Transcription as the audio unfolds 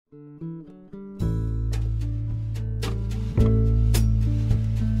Hello,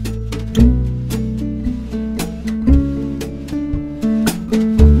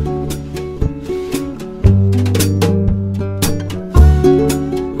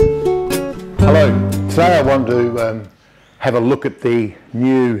 today I want to have a look at the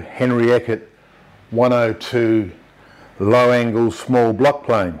new Henry Eckert 102 low angle small block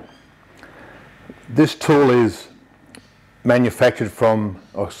plane. This tool is manufactured from,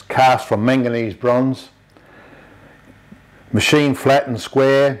 or cast from manganese bronze, machined flat and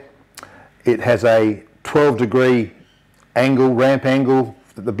square. It has a 12-degree angle, ramp angle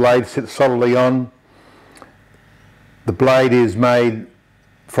that the blade sits solidly on. The blade is made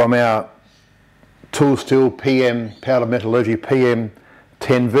from our tool steel PM powder metallurgy PM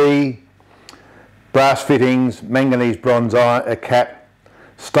 10V, brass fittings, manganese bronze cap,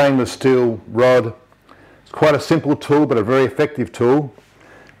 stainless steel rod. It's quite a simple tool but a very effective tool,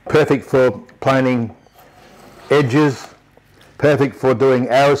 perfect for planing edges, perfect for doing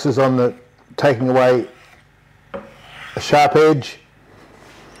arises on the taking away a sharp edge,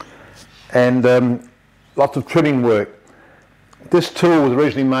 and lots of trimming work. This tool was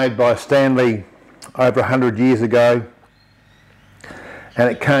originally made by Stanley over 100 years ago, and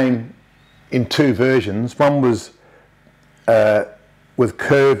it came in two versions. One was with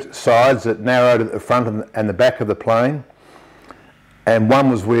curved sides that narrowed at the front and the back of the plane, and one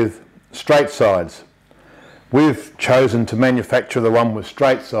was with straight sides. We've chosen to manufacture the one with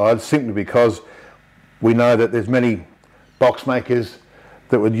straight sides simply because we know that there's many box makers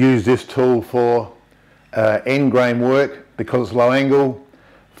that would use this tool for end grain work because it's low angle,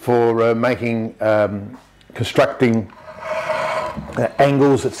 for making, constructing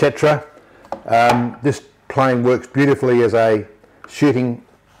angles, etc. This plane works beautifully as a shooting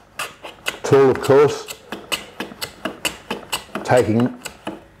tool, of course, planing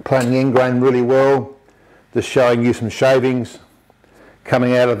end grain really well. Just showing you some shavings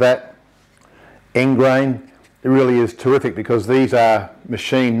coming out of that end grain. It really is terrific because these are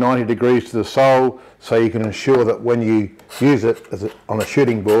machined 90 degrees to the sole, so you can ensure that when you use it on a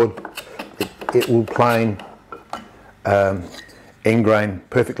shooting board, it will plane end grain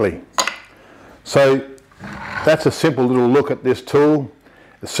perfectly. So that's a simple little look at this tool.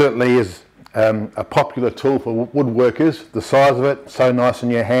 It certainly is a popular tool for woodworkers. The size of it, so nice in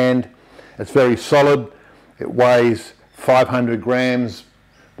your hand. It's very solid. It weighs 500 grams,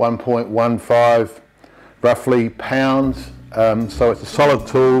 1.15 roughly pounds, so it's a solid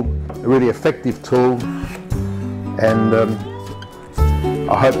tool, a really effective tool, and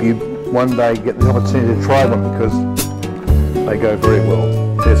I hope you one day get the opportunity to try one because they go very well.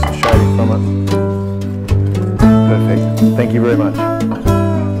 There's some shading from it. Perfect. Thank you very much.